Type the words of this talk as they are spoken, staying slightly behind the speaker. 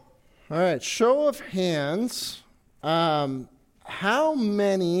All right, show of hands. How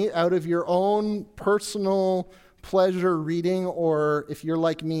many out of your own personal pleasure reading, or if you're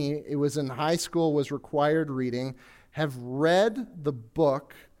like me, it was in high school, was required reading, have read the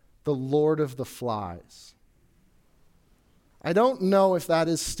book, The Lord of the Flies? I don't know if that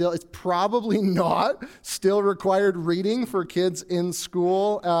is still, it's probably not still required reading for kids in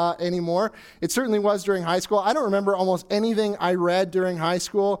school anymore. It certainly was during high school. I don't remember almost anything I read during high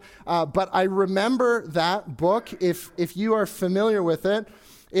school, but I remember that book. If you are familiar with it,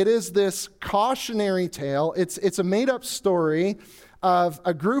 it is this cautionary tale. It's a made-up story of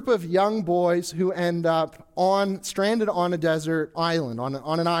a group of young boys who end up stranded on a desert island,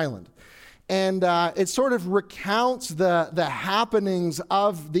 on an island. And it sort of recounts the happenings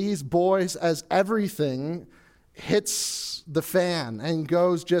of these boys as everything hits the fan and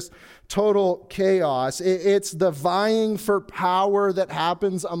goes just total chaos. It's the vying for power that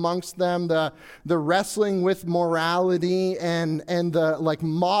happens amongst them, the wrestling with morality and the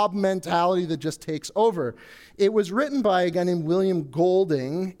mob mentality that just takes over. It was written by a guy named William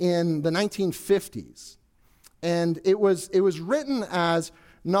Golding in the 1950s. And it was written as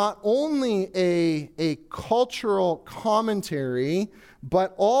not only a cultural commentary,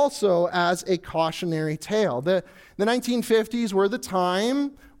 but also as a cautionary tale. The 1950s were the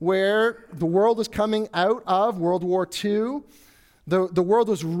time where the world was coming out of World War II. The world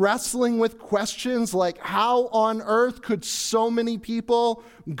was wrestling with questions like, how on earth could so many people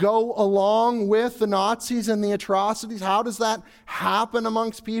go along with the Nazis and the atrocities? How does that happen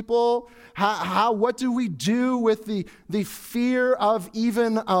amongst people? What do we do with the fear of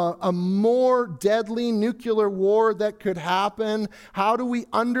even a more deadly nuclear war that could happen? How do we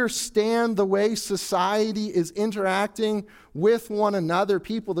understand the way society is interacting with one another,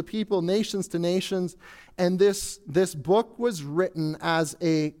 people to people, nations to nations? And this book was written as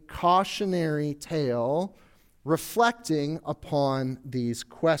a cautionary tale reflecting upon these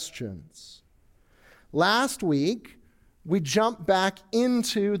questions. Last week, we jumped back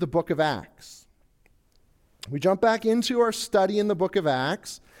into the book of Acts. We jumped back into our study in the book of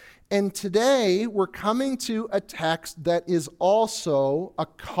Acts, and today we're coming to a text that is also a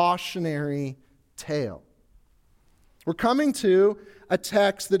cautionary tale. We're coming to a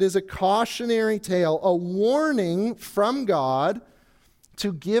text that is a cautionary tale, a warning from God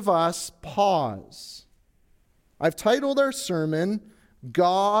to give us pause. I've titled our sermon,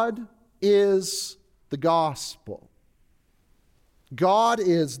 God is the Gospel. God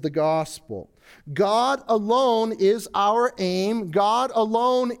is the gospel. God alone is our aim. God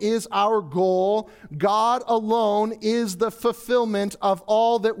alone is our goal. God alone is the fulfillment of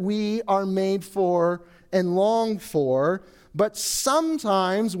all that we are made for and long for. But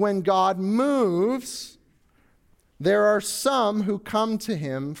sometimes when God moves, there are some who come to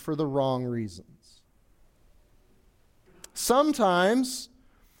him for the wrong reasons. Sometimes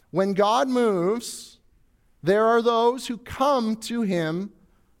when God moves, there are those who come to him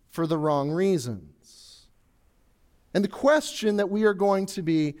for the wrong reasons. And the question that we are going to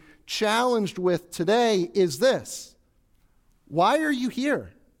be challenged with today is this: why are you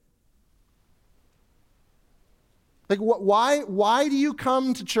here? Why do you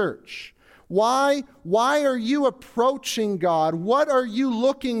come to church? Why are you approaching God? What are you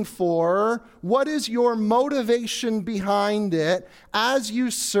looking for? What is your motivation behind it as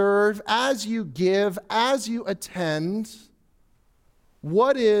you serve, as you give, as you attend?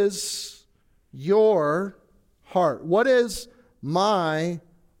 What is your heart? What is my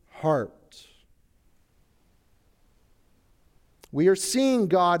heart? We are seeing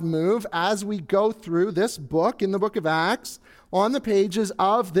God move as we go through this book, in the book of Acts. On the pages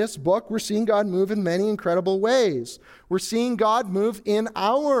of this book, we're seeing God move in many incredible ways. We're seeing God move in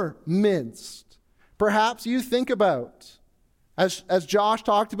our midst. Perhaps you think about, as Josh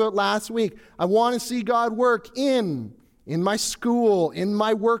talked about last week, I want to see God work in my school, in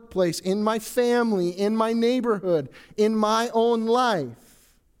my workplace, in my family, in my neighborhood, in my own life.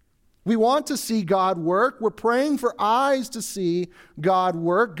 We want to see God work. We're praying for eyes to see God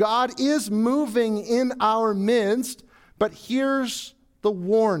work. God is moving in our midst, but here's the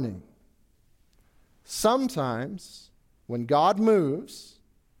warning. Sometimes when God moves,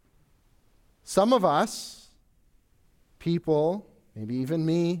 some of us, people, maybe even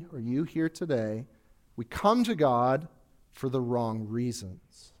me or you here today, we come to God for the wrong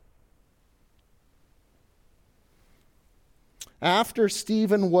reasons. After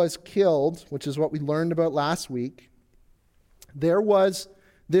Stephen was killed, which is what we learned about last week, there was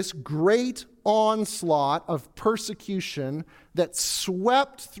this great onslaught of persecution that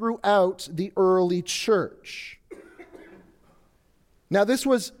swept throughout the early church. Now, this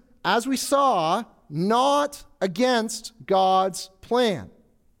was as we saw, not against God's plan.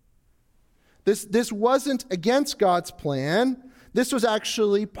 This wasn't against God's plan. This was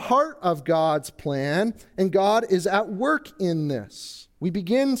actually part of God's plan, and God is at work in this. We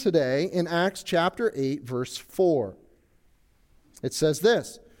begin today in Acts chapter 8, verse 4. It says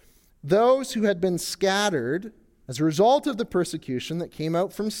this: "Those who had been scattered as a result of the persecution that came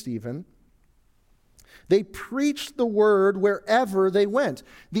out from Stephen, they preached the word wherever they went."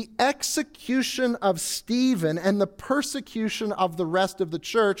 The execution of Stephen and the persecution of the rest of the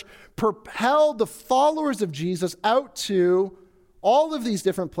church propelled the followers of Jesus out to all of these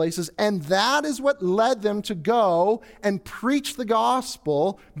different places, and that is what led them to go and preach the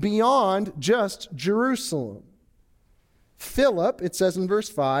gospel beyond just Jerusalem. Philip, it says in verse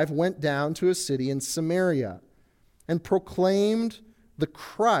 5, went down to a city in Samaria and proclaimed the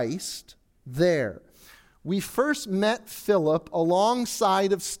Christ there. We first met Philip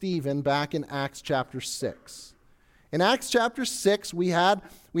alongside of Stephen back in Acts chapter 6. In Acts chapter 6, we had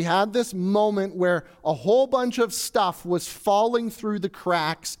this moment where a whole bunch of stuff was falling through the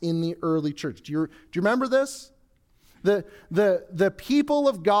cracks in the early church. Do you remember this? The people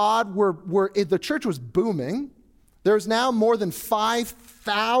of God the church was booming. There's now more than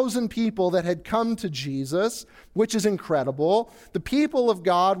 5,000 people that had come to Jesus, which is incredible. The people of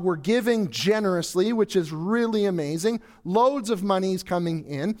God were giving generously, which is really amazing. Loads of money's coming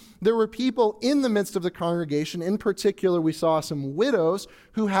in. There were people in the midst of the congregation. In particular, we saw some widows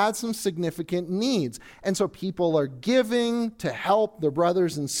who had some significant needs. And so people are giving to help their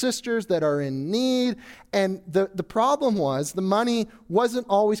brothers and sisters that are in need. And the problem was the money wasn't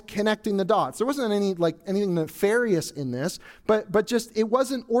always connecting the dots. There wasn't anything nefarious in this, but just it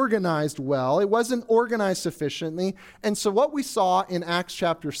wasn't organized well. It wasn't organized sufficiently. And so what we saw in Acts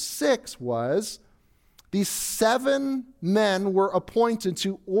chapter 6 was these 7 men were appointed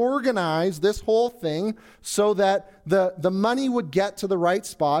to organize this whole thing so that the money would get to the right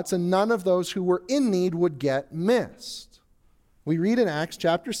spots and none of those who were in need would get missed. We read in Acts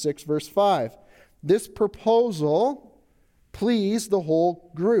chapter 6, verse 5. This proposal pleased the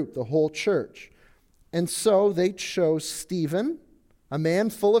whole group, the whole church. And so they chose Stephen, a man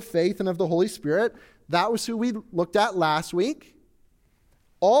full of faith and of the Holy Spirit. That was who we looked at last week.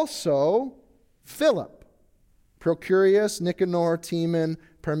 Also, Philip, Procurius, Nicanor, Timon,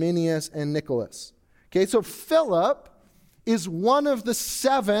 Parmenius, and Nicholas. Okay, so Philip is one of the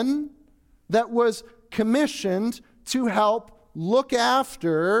 7 that was commissioned to help look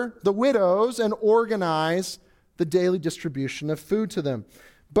after the widows and organize the daily distribution of food to them.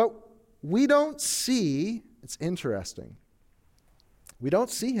 But we don't see, it's interesting, we don't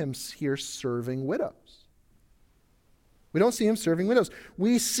see him here serving widows. We don't see him serving widows.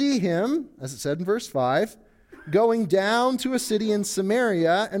 We see him, as it said in verse 5, going down to a city in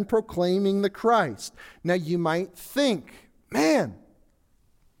Samaria and proclaiming the Christ. Now you might think, man,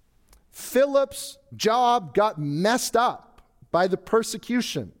 Philip's job got messed up by the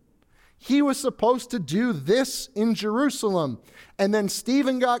persecution. He was supposed to do this in Jerusalem. And then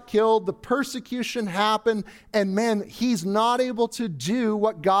Stephen got killed, the persecution happened, and man, he's not able to do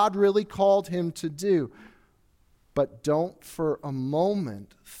what God really called him to do. But don't for a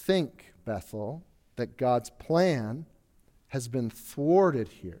moment think, Bethel, that God's plan has been thwarted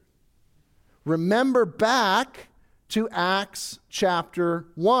here. Remember back to Acts chapter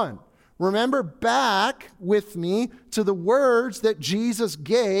 1. Remember back with me to the words that Jesus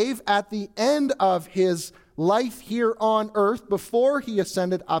gave at the end of his life here on earth before he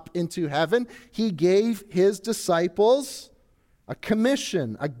ascended up into heaven. He gave his disciples a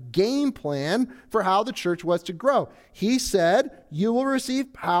commission, a game plan for how the church was to grow. He said, you will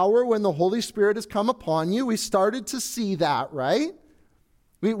receive power when the Holy Spirit has come upon you. We started to see that, right?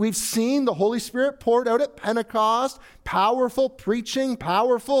 We've seen the Holy Spirit poured out at Pentecost, powerful preaching,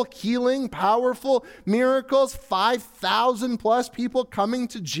 powerful healing, powerful miracles, 5,000 plus people coming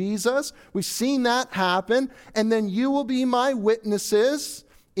to Jesus. We've seen that happen. And then you will be my witnesses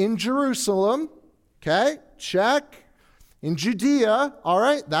in Jerusalem. Okay, check. In Judea, all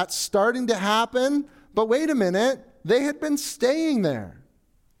right, that's starting to happen. But wait a minute, they had been staying there.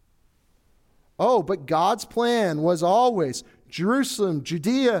 Oh, but God's plan was always Jerusalem,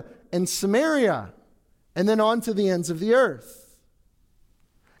 Judea, and Samaria, and then on to the ends of the earth.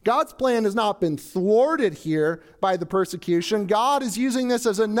 God's plan has not been thwarted here by the persecution. God is using this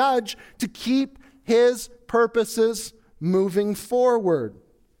as a nudge to keep his purposes moving forward.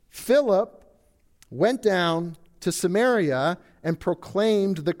 Philip went down to Samaria and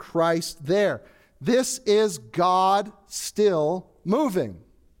proclaimed the Christ there. This is God still moving.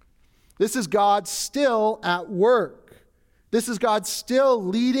 This is God still at work. This is God still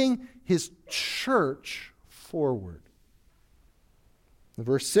leading his church forward.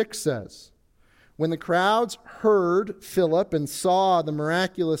 Verse 6 says, when the crowds heard Philip and saw the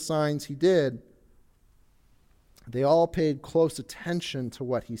miraculous signs he did, they all paid close attention to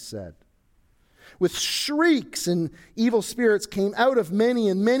what he said. With shrieks and evil spirits came out of many,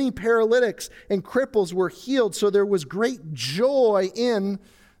 and many paralytics and cripples were healed. So there was great joy in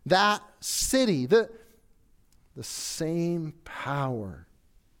that city. The same power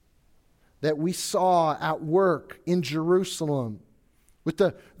that we saw at work in Jerusalem, with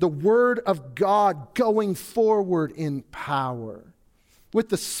the word of God going forward in power, with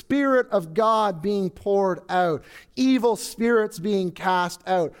the Spirit of God being poured out, evil spirits being cast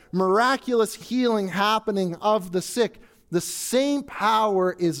out, miraculous healing happening of the sick. The same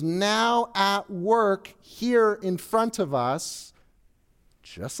power is now at work here in front of us,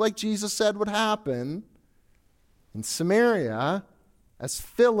 just like Jesus said would happen in Samaria, as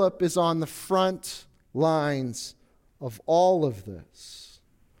Philip is on the front lines of all of this.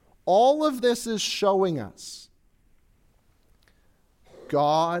 All of this is showing us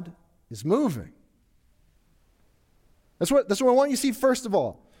God is moving. That's what I want you to see first of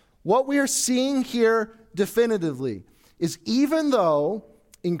all. What we are seeing here definitively is, even though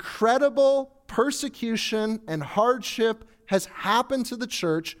incredible persecution and hardship has happened to the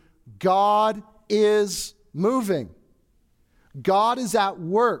church, God is moving. God is at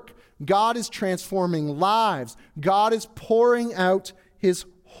work. God is transforming lives. God is pouring out his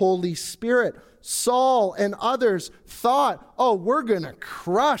Holy Spirit. Saul and others thought, oh, we're going to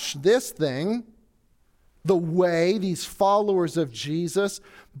crush this thing, the way, these followers of Jesus.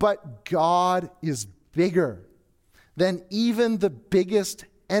 But God is bigger than even the biggest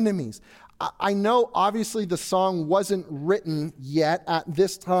enemies. I know obviously the song wasn't written yet at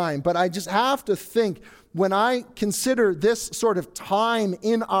this time, but I just have to think, when I consider this sort of time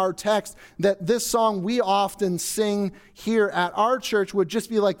in our text, that this song we often sing here at our church would just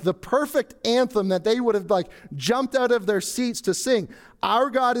be like the perfect anthem that they would have like jumped out of their seats to sing. Our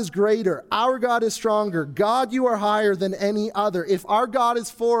God is greater. Our God is stronger. God, you are higher than any other. If our God is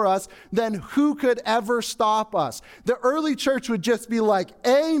for us, then who could ever stop us? The early church would just be like,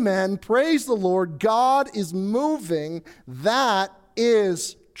 amen, praise the Lord. God is moving. That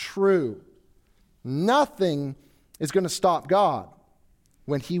is true. Nothing is going to stop God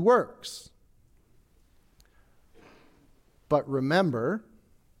when he works. But remember,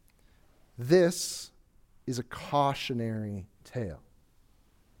 this is a cautionary tale.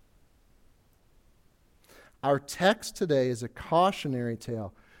 Our text today is a cautionary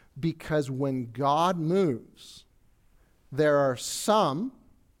tale because when God moves, there are some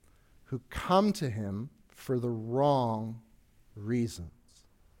who come to him for the wrong reasons.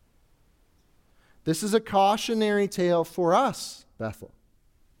 This is a cautionary tale for us, Bethel.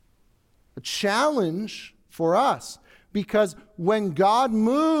 A challenge for us, because when God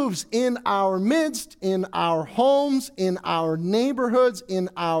moves in our midst, in our homes, in our neighborhoods, in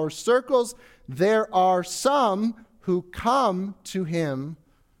our circles, there are some who come to him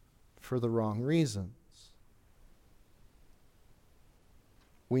for the wrong reasons.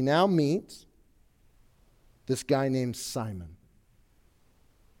 We now meet this guy named Simon.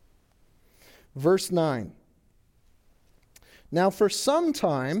 Verse 9. Now for some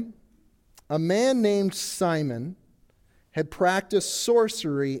time, a man named Simon had practiced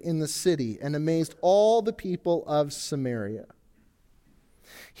sorcery in the city and amazed all the people of Samaria.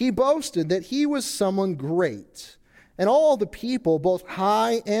 He boasted that he was someone great, and all the people, both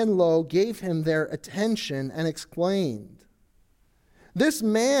high and low, gave him their attention and exclaimed, "This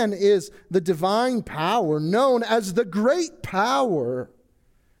man is the divine power, known as the great power."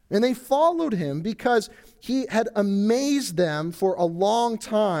 And they followed him because he had amazed them for a long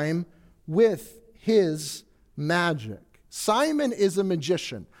time with his magic. Simon is a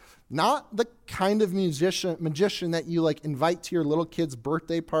magician. Not the kind of magician that you like invite to your little kid's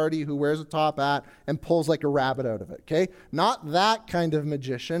birthday party who wears a top hat and pulls like a rabbit out of it, okay? Not that kind of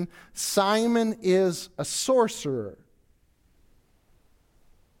magician. Simon is a sorcerer.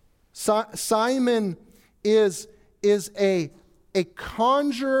 Simon is a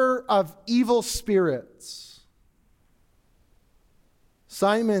conjurer of evil spirits.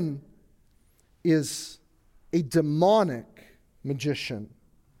 Simon is a demonic magician.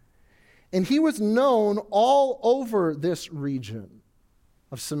 And he was known all over this region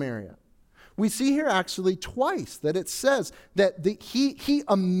of Samaria. We see here actually twice that it says that he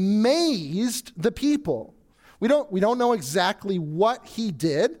amazed the people. We don't know exactly what he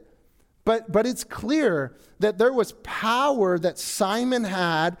did, but it's clear that there was power that Simon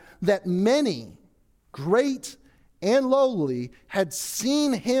had that many great and lowly had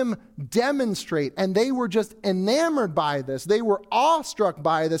seen him demonstrate, and they were just enamored by this. They were awestruck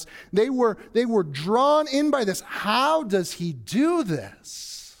by this. They were drawn in by this. How does he do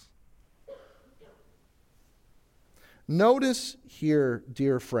this? Notice here,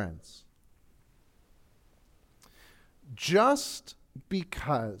 dear friends, just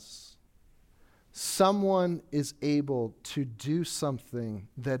because someone is able to do something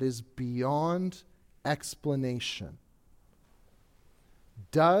that is beyond explanation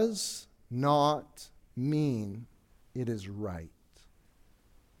does not mean it is right.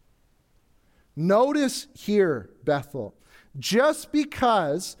 Notice here, Bethel, just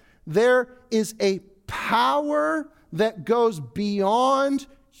because there is a power that goes beyond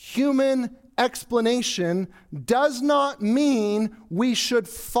human explanation does not mean we should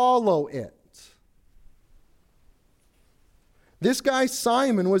follow it. This guy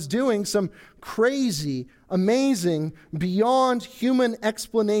Simon was doing some crazy, amazing, beyond human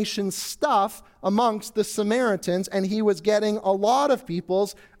explanation stuff amongst the Samaritans, and he was getting a lot of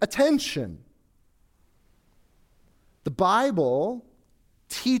people's attention. The Bible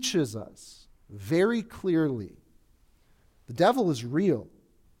teaches us very clearly the devil is real.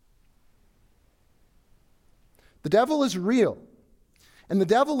 The devil is real, and the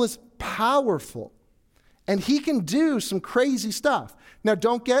devil is powerful. And he can do some crazy stuff. Now,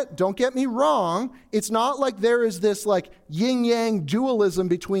 don't get me wrong. It's not like there is this like yin-yang dualism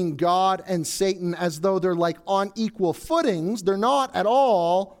between God and Satan as though they're like on equal footings. They're not at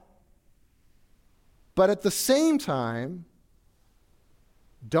all. But at the same time,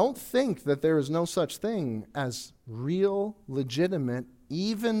 don't think that there is no such thing as real, legitimate,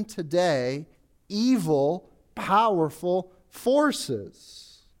 even today, evil, powerful forces.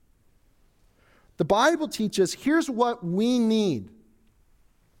 The Bible teaches, here's what we need.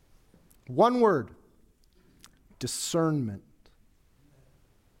 One word: discernment.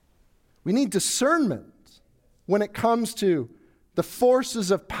 We need discernment when it comes to the forces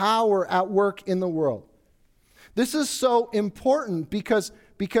of power at work in the world. This is so important because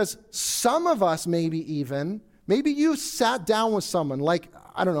some of us maybe you sat down with someone like,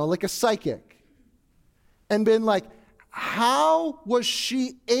 I don't know, like a psychic, and been like, how was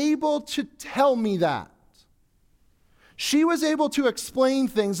she able to tell me that? She was able to explain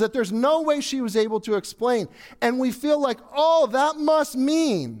things that there's no way she was able to explain. And we feel like, oh, that must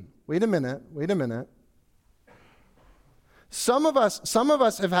mean, wait a minute. Some of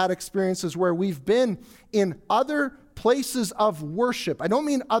us have had experiences where we've been in other places of worship. I don't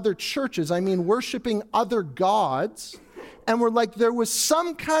mean other churches, I mean worshiping other gods. And we're like, there was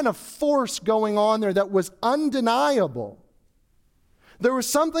some kind of force going on there that was undeniable. There was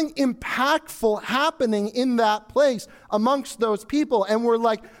something impactful happening in that place amongst those people. And we're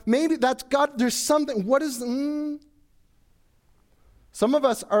like, maybe that's God. There's something. What is... Some of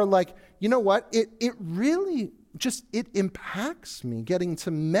us are like, you know what? It really just, it impacts me getting to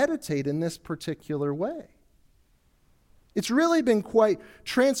meditate in this particular way. It's really been quite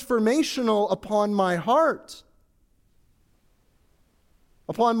transformational upon my heart,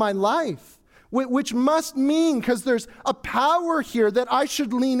 upon my life, which must mean, because there's a power here, that I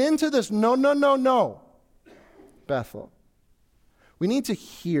should lean into this. No. Bethel. We need to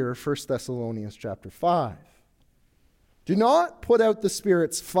hear 1 Thessalonians chapter 5. Do not put out the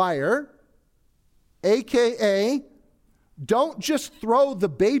Spirit's fire, a.k.a. don't just throw the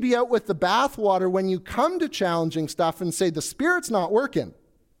baby out with the bathwater when you come to challenging stuff and say the Spirit's not working.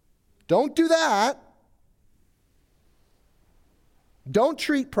 Don't do that. Don't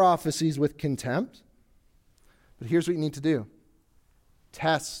treat prophecies with contempt. But here's what you need to do.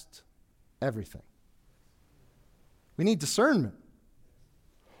 Test everything. We need discernment.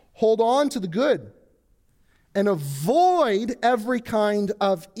 Hold on to the good and avoid every kind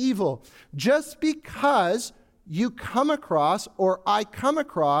of evil. Just because you come across, or I come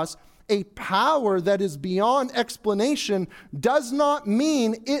across, a power that is beyond explanation does not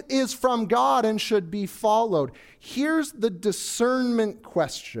mean it is from God and should be followed. Here's the discernment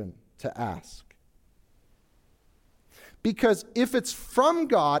question to ask. Because if it's from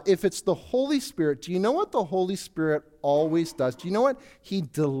God, if it's the Holy Spirit, do you know what the Holy Spirit always does? Do you know what He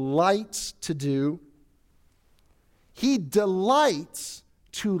delights to do? He delights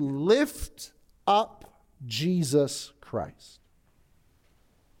to lift up Jesus Christ.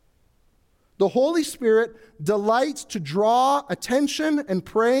 The Holy Spirit delights to draw attention and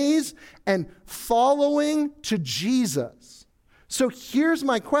praise and following to Jesus. So here's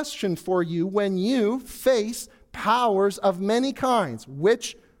my question for you when you face powers of many kinds,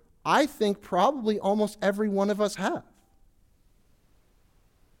 which I think probably almost every one of us have.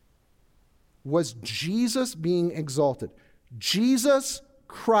 was Jesus being exalted. Jesus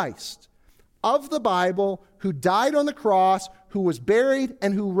Christ of the Bible, who died on the cross, who was buried,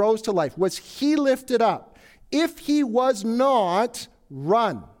 and who rose to life. Was he lifted up? If he was not,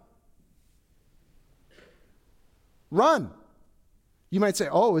 run. Run. You might say,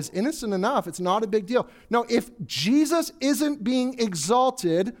 oh, it's innocent enough. It's not a big deal. No, if Jesus isn't being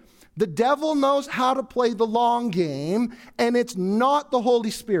exalted, the devil knows how to play the long game, and it's not the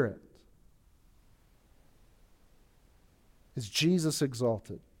Holy Spirit. Is Jesus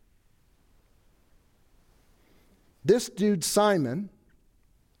exalted? This dude, Simon,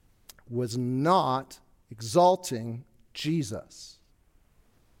 was not exalting Jesus.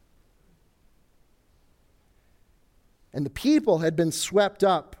 And the people had been swept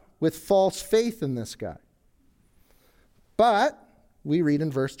up with false faith in this guy. But we read in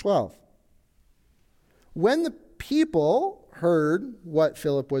verse 12. When the people heard what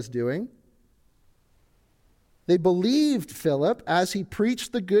Philip was doing, they believed Philip as he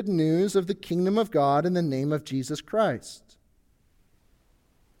preached the good news of the kingdom of God in the name of Jesus Christ.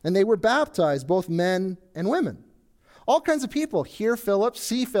 And they were baptized, both men and women. All kinds of people hear Philip,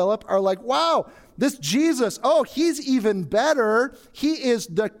 see Philip, are like, wow, this Jesus, oh, he's even better. He is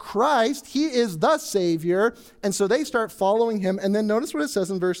the Christ. He is the Savior. And so they start following him. And then notice what it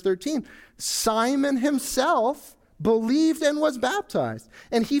says in verse 13. Simon himself believed and was baptized.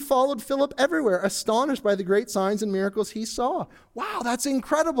 And he followed Philip everywhere, astonished by the great signs and miracles he saw. Wow, that's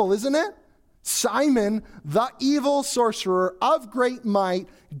incredible, isn't it? Simon, the evil sorcerer of great might,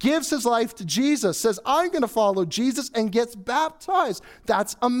 gives his life to Jesus, says, I'm going to follow Jesus, and gets baptized.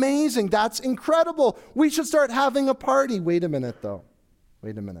 That's amazing. That's incredible. We should start having a party. Wait a minute, though.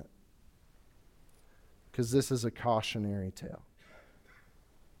 Wait a minute. Because this is a cautionary tale.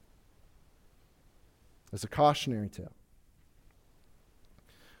 It's a cautionary tale.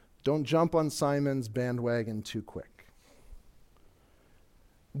 Don't jump on Simon's bandwagon too quick.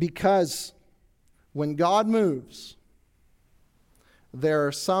 Because when God moves, there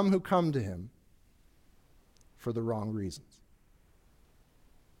are some who come to him for the wrong reasons.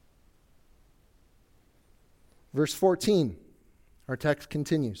 Verse 14, our text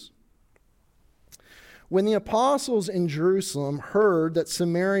continues. When the apostles in Jerusalem heard that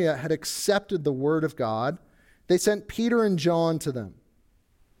Samaria had accepted the word of God, they sent Peter and John to them.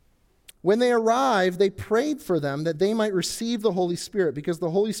 When they arrived, they prayed for them that they might receive the Holy Spirit, because the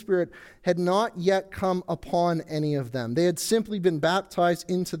Holy Spirit had not yet come upon any of them. They had simply been baptized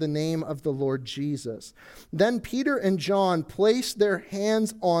into the name of the Lord Jesus. Then Peter and John placed their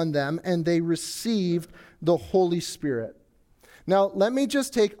hands on them, and they received the Holy Spirit. Now, let me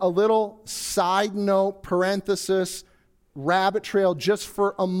just take a little side note, parenthesis, rabbit trail just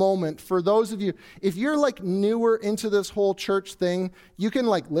for a moment. For those of you, if you're like newer into this whole church thing, you can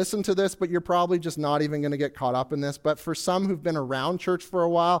like listen to this, but you're probably just not even going to get caught up in this. But for some who've been around church for a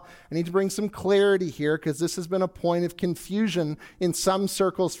while, I need to bring some clarity here, because this has been a point of confusion in some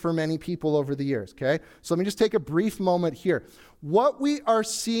circles for many people over the years, okay? So let me just take a brief moment here. What we are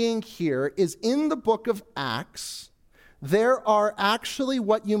seeing here is in the book of Acts, there are actually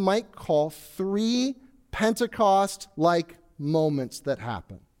what you might call 3 Pentecost-like moments that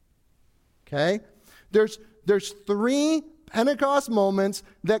happen. Okay? There's 3 Pentecost moments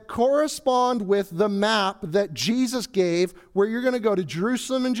that correspond with the map that Jesus gave, where you're going to go to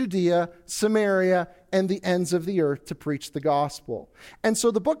Jerusalem and Judea, Samaria, and the ends of the earth to preach the gospel. And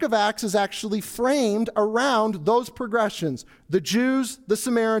so the book of Acts is actually framed around those progressions: the Jews, the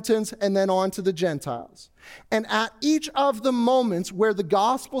Samaritans, and then on to the Gentiles. And at each of the moments where the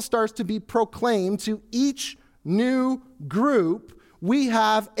gospel starts to be proclaimed to each new group, we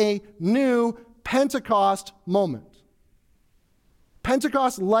have a new Pentecost moment.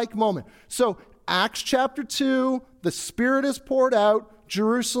 Pentecost-like moment. So Acts chapter 2, the Spirit is poured out,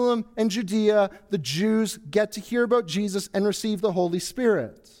 Jerusalem and Judea, the Jews get to hear about Jesus and receive the Holy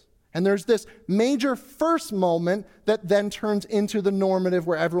Spirit. And there's this major first moment that then turns into the normative,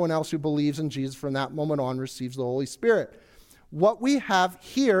 where everyone else who believes in Jesus from that moment on receives the Holy Spirit. What we have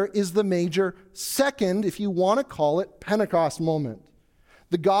here is the major second, if you want to call it, Pentecost moment.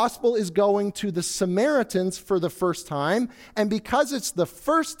 The gospel is going to the Samaritans for the first time, and because it's the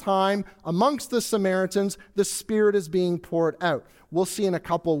first time amongst the Samaritans, the Spirit is being poured out. We'll see in a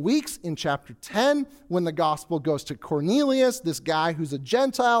couple weeks in chapter 10, when the gospel goes to Cornelius, this guy who's a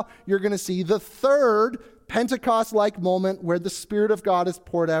Gentile, you're going to see the third Pentecost-like moment where the Spirit of God is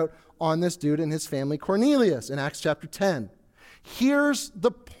poured out on this dude and his family, Cornelius, in Acts chapter 10. Here's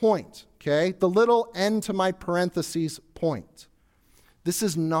the point, okay? The little end to my parentheses point. This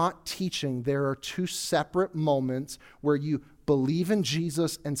is not teaching there are 2 separate moments where you believe in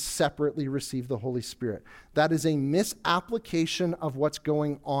Jesus and separately receive the Holy Spirit. That is a misapplication of what's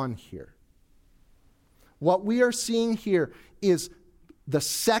going on here. What we are seeing here is the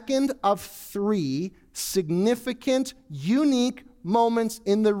second of three significant, unique moments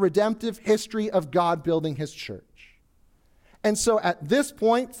in the redemptive history of God building his church. And so at this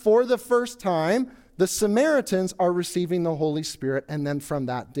point, for the first time, the Samaritans are receiving the Holy Spirit. And then from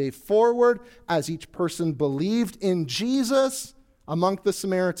that day forward, as each person believed in Jesus, among the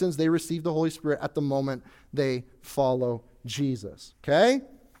Samaritans, they receive the Holy Spirit at the moment they follow Jesus. Okay?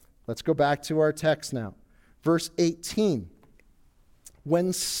 Let's go back to our text now. Verse 18.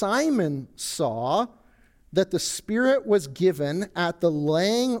 When Simon saw that the Spirit was given at the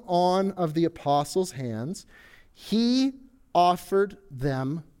laying on of the apostles' hands, he offered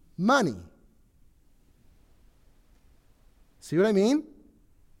them money. See what I mean?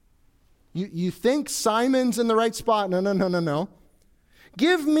 You think Simon's in the right spot. No.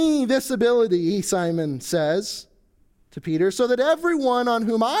 Give me this ability, Simon says to Peter, so that everyone on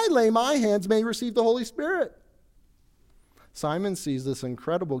whom I lay my hands may receive the Holy Spirit. Simon sees this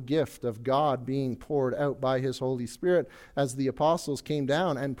incredible gift of God being poured out by his Holy Spirit as the apostles came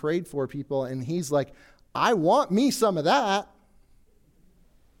down and prayed for people, and he's like, I want me some of that.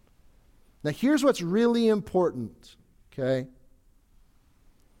 Now here's what's really important, okay?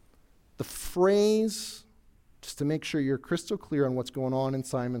 The phrase, just to make sure you're crystal clear on what's going on in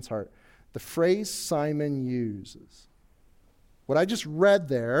Simon's heart, the phrase Simon uses, what I just read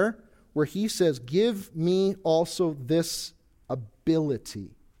there, where he says, give me also this ability.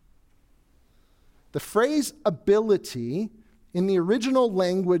 The phrase ability, in the original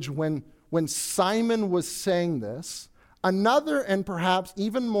language when Simon was saying this, another and perhaps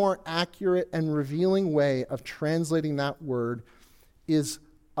even more accurate and revealing way of translating that word is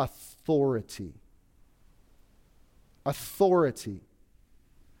authority. Authority.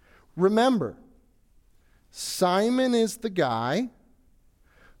 Remember, Simon is the guy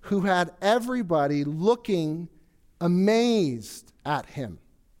who had everybody looking amazed at him,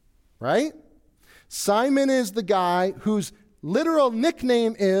 right? Simon is the guy whose literal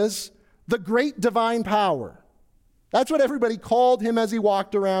nickname is the Great Divine Power. That's what everybody called him as he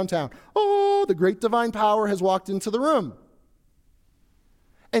walked around town. Oh, the Great Divine Power has walked into the room.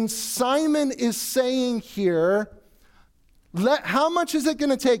 And Simon is saying here, how much is it going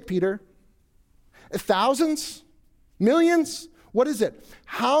to take, Peter? Thousands? Millions? What is it?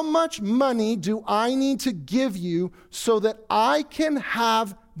 How much money do I need to give you so that I can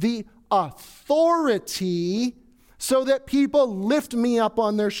have the authority so that people lift me up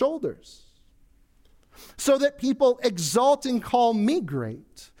on their shoulders? So that people exalt and call me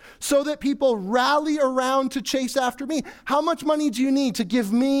great? So that people rally around to chase after me? How much money do you need to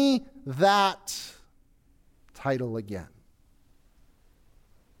give me that title again?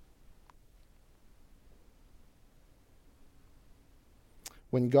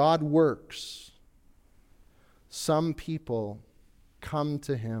 When God works, some people come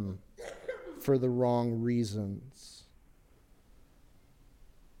to him for the wrong reasons.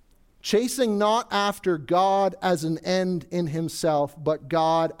 Chasing not after God as an end in himself, but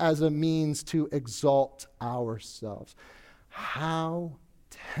God as a means to exalt ourselves. How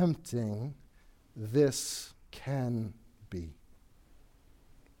tempting this can be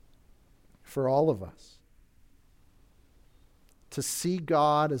for all of us. To see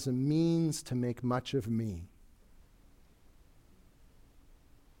God as a means to make much of me.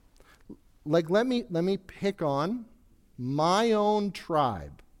 Like, let me pick on my own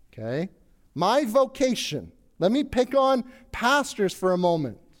tribe, okay? My vocation. Let me pick on pastors for a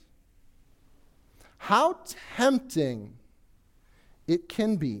moment. How tempting it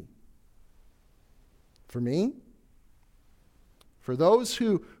can be for me, for those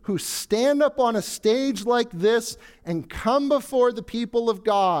who stand up on a stage like this and come before the people of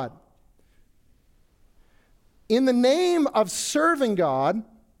God in the name of serving God,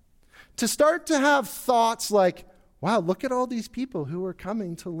 to start to have thoughts like, wow, look at all these people who are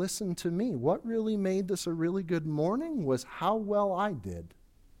coming to listen to me. What really made this a really good morning was how well I did.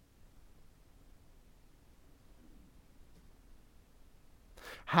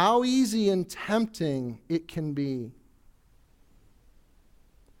 How easy and tempting it can be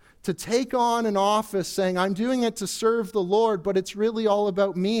to take on an office saying, I'm doing it to serve the Lord, but it's really all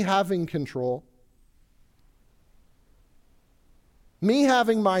about me having control. Me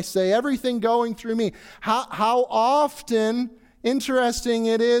having my say, everything going through me. How often interesting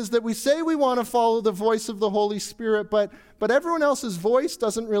it is that we say we want to follow the voice of the Holy Spirit, but everyone else's voice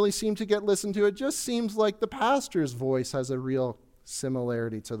doesn't really seem to get listened to. It just seems like the pastor's voice has a real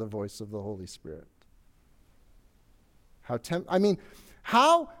similarity to the voice of the Holy Spirit. How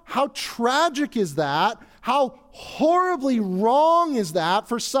tragic is that? How horribly wrong is that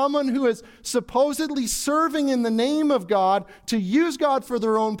for someone who is supposedly serving in the name of God to use God for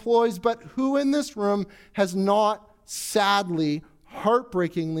their own ploys, but who in this room has not sadly,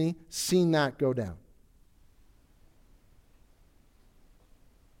 heartbreakingly seen that go down?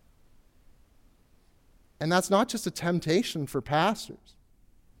 And that's not just a temptation for pastors.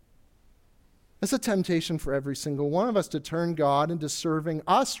 It's a temptation for every single one of us to turn God into serving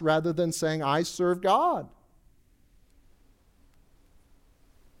us rather than saying, I serve God.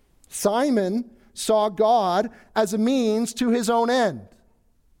 Simon saw God as a means to his own end.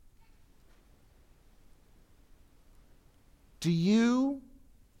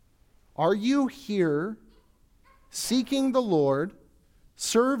 Are you here seeking the Lord,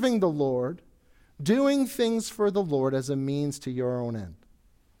 serving the Lord, doing things for the Lord as a means to your own end?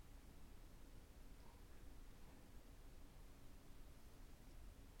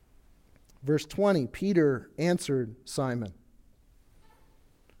 Verse 20, Peter answered Simon,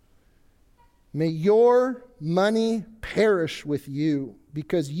 may your money perish with you,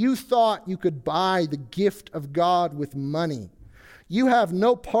 because you thought you could buy the gift of God with money. You have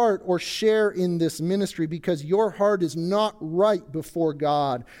no part or share in this ministry because your heart is not right before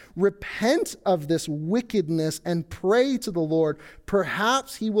God. Repent of this wickedness and pray to the Lord.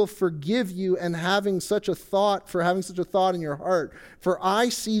 Perhaps he will forgive you for having such a thought in your heart. For I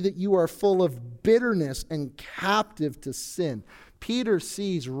see that you are full of bitterness and captive to sin. Peter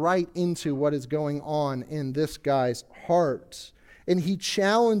sees right into what is going on in this guy's heart. And he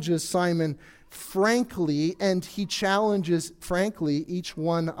challenges Simon frankly, and he challenges, frankly, each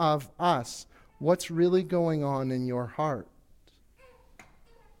one of us. What's really going on in your heart?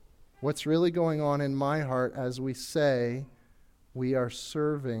 What's really going on in my heart as we say we are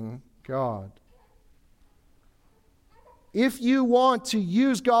serving God? If you want to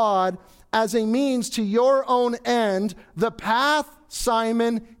use God as a means to your own end, the path,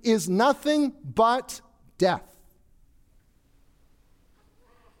 Simon, is nothing but death.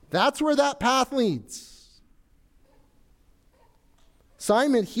 That's where that path leads.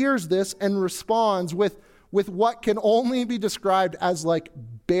 Simon hears this and responds with what can only be described as like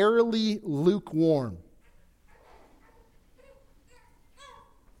barely lukewarm.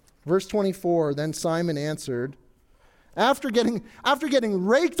 Verse 24, then Simon answered, after getting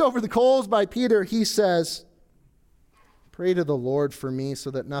raked over the coals by Peter, he says, pray to the Lord for me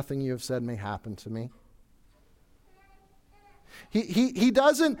so that nothing you have said may happen to me. He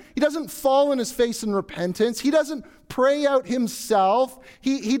doesn't fall on his face in repentance. He doesn't pray out himself.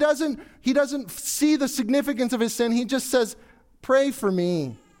 He doesn't see the significance of his sin. He just says, pray for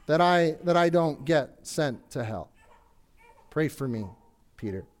me that I don't get sent to hell. Pray for me,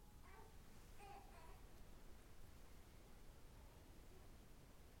 Peter.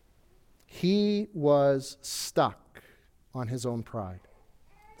 He was stuck on his own pride,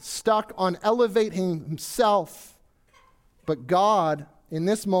 stuck on elevating himself. But God, in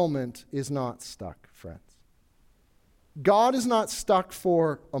this moment, is not stuck, friends. God is not stuck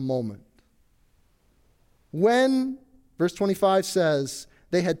for a moment. When, verse 25 says,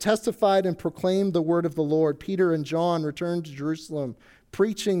 they had testified and proclaimed the word of the Lord, Peter and John returned to Jerusalem,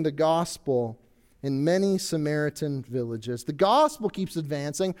 preaching the gospel in many Samaritan villages. The gospel keeps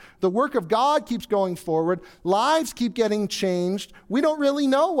advancing. The work of God keeps going forward. Lives keep getting changed. We don't really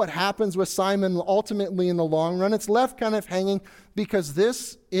know what happens with Simon ultimately in the long run. It's left kind of hanging because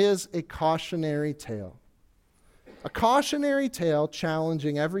this is a cautionary tale. A cautionary tale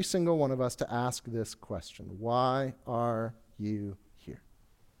challenging every single one of us to ask this question. Why are you here?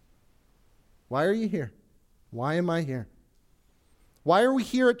 Why are you here? Why am I here? Why are we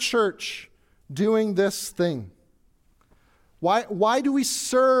here at church doing this thing? Why do we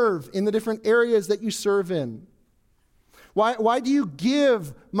serve in the different areas that you serve in? Why do you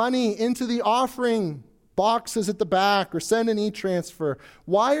give money into the offering boxes at the back or send an e-transfer?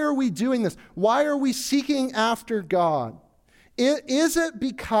 Why are we doing this? Why are we seeking after God? Is it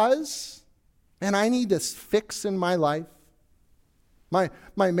because, man, I need this fix in my life?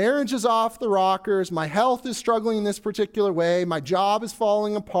 My marriage is off the rockers. My health is struggling in this particular way. My job is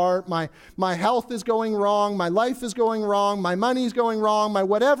falling apart. My health is going wrong. My life is going wrong. My money is going wrong. My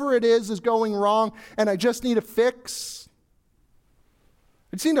whatever it is going wrong. And I just need a fix.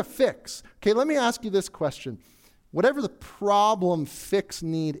 I just need a fix. Okay, let me ask you this question. Whatever the problem, fix,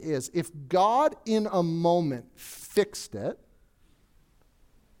 need is, if God in a moment fixed it,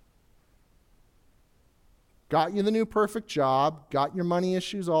 got you the new perfect job, got your money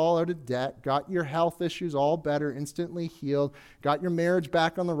issues all out of debt, got your health issues all better, instantly healed, got your marriage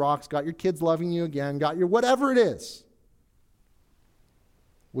back on the rocks, got your kids loving you again, got your whatever it is.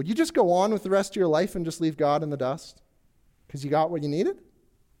 would you just go on with the rest of your life and just leave God in the dust? Because you got what you needed?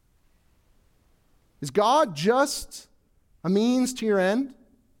 Is God just a means to your end?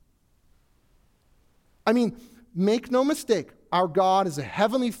 I mean, make no mistake, our God is a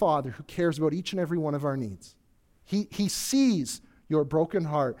heavenly Father who cares about each and every one of our needs. He sees your broken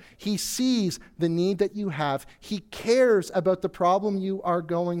heart. He sees the need that you have. He cares about the problem you are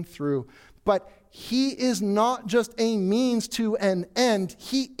going through. But He is not just a means to an end.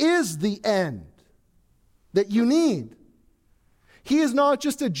 He is the end that you need. He is not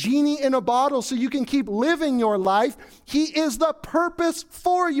just a genie in a bottle so you can keep living your life. He is the purpose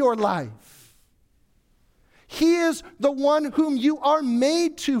for your life. He is the one whom you are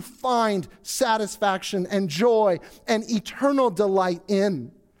made to find satisfaction and joy and eternal delight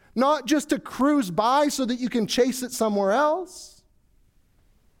in. Not just to cruise by so that you can chase it somewhere else.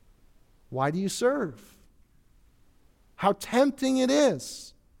 Why do you serve? How tempting it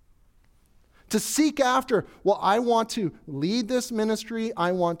is to seek after, well, I want to lead this ministry.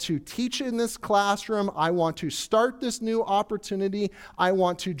 I want to teach in this classroom. I want to start this new opportunity. I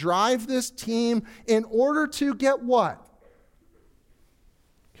want to drive this team in order to get what?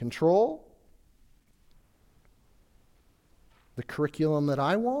 Control? The curriculum that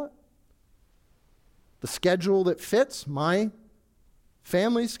I want? The schedule that fits my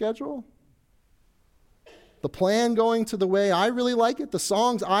family schedule? The plan going to the way I really like it, the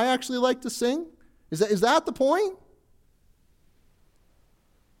songs I actually like to sing? Is that the point?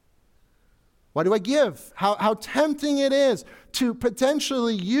 Why do I give? How tempting it is to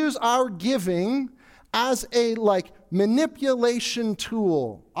potentially use our giving as a manipulation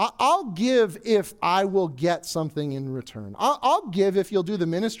tool. I'll give if I will get something in return. I'll give if you'll do the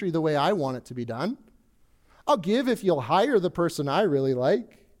ministry the way I want it to be done. I'll give if you'll hire the person I really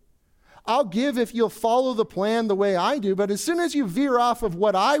like. I'll give if you'll follow the plan the way I do, but as soon as you veer off of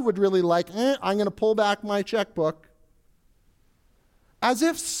what I would really like, I'm going to pull back my checkbook. As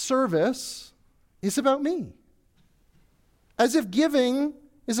if service is about me. As if giving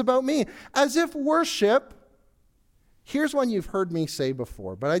is about me. As if worship, here's one you've heard me say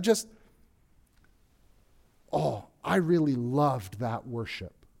before, but I really loved that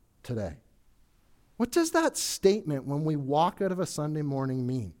worship today. What does that statement when we walk out of a Sunday morning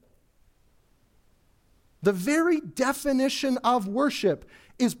mean? The very definition of worship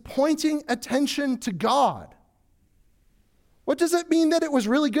is pointing attention to God. What does it mean that it was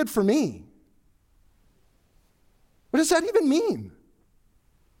really good for me? What does that even mean?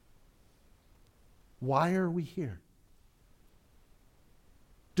 Why are we here?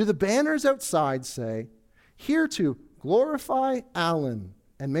 Do the banners outside say, here to glorify Allan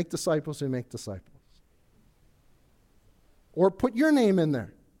and make disciples who make disciples? Or put your name in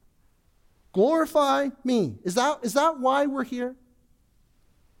there. Glorify me. Is that why we're here?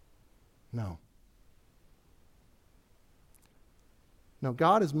 No. No,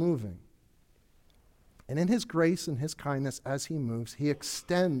 God is moving. And in His grace and His kindness as He moves, He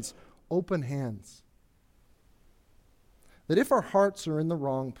extends open hands. That if our hearts are in the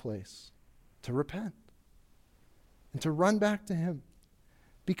wrong place, to repent and to run back to Him.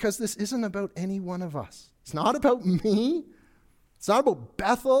 Because this isn't about any one of us. It's not about me. It's not about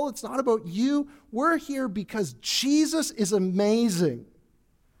Bethel. It's not about you. We're here because Jesus is amazing.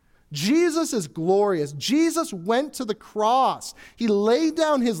 Jesus is glorious. Jesus went to the cross. He laid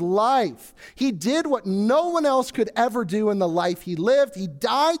down His life. He did what no one else could ever do in the life He lived. He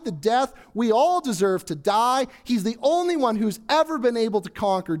died the death we all deserve to die. He's the only one who's ever been able to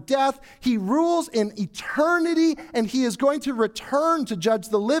conquer death. He rules in eternity, and He is going to return to judge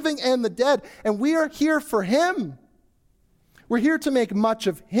the living and the dead. And we are here for Him. We're here to make much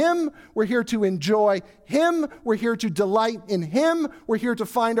of Him. We're here to enjoy Him. We're here to delight in Him. We're here to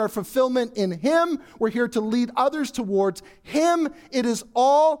find our fulfillment in Him. We're here to lead others towards Him. It is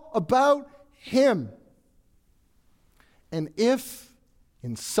all about Him. And if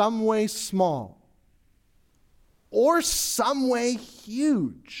in some way small or some way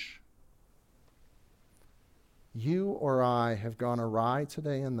huge, you or I have gone awry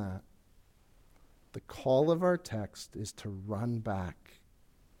today in that, the call of our text is to run back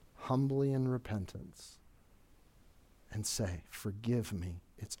humbly in repentance and say, forgive me,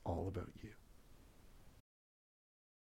 it's all about you.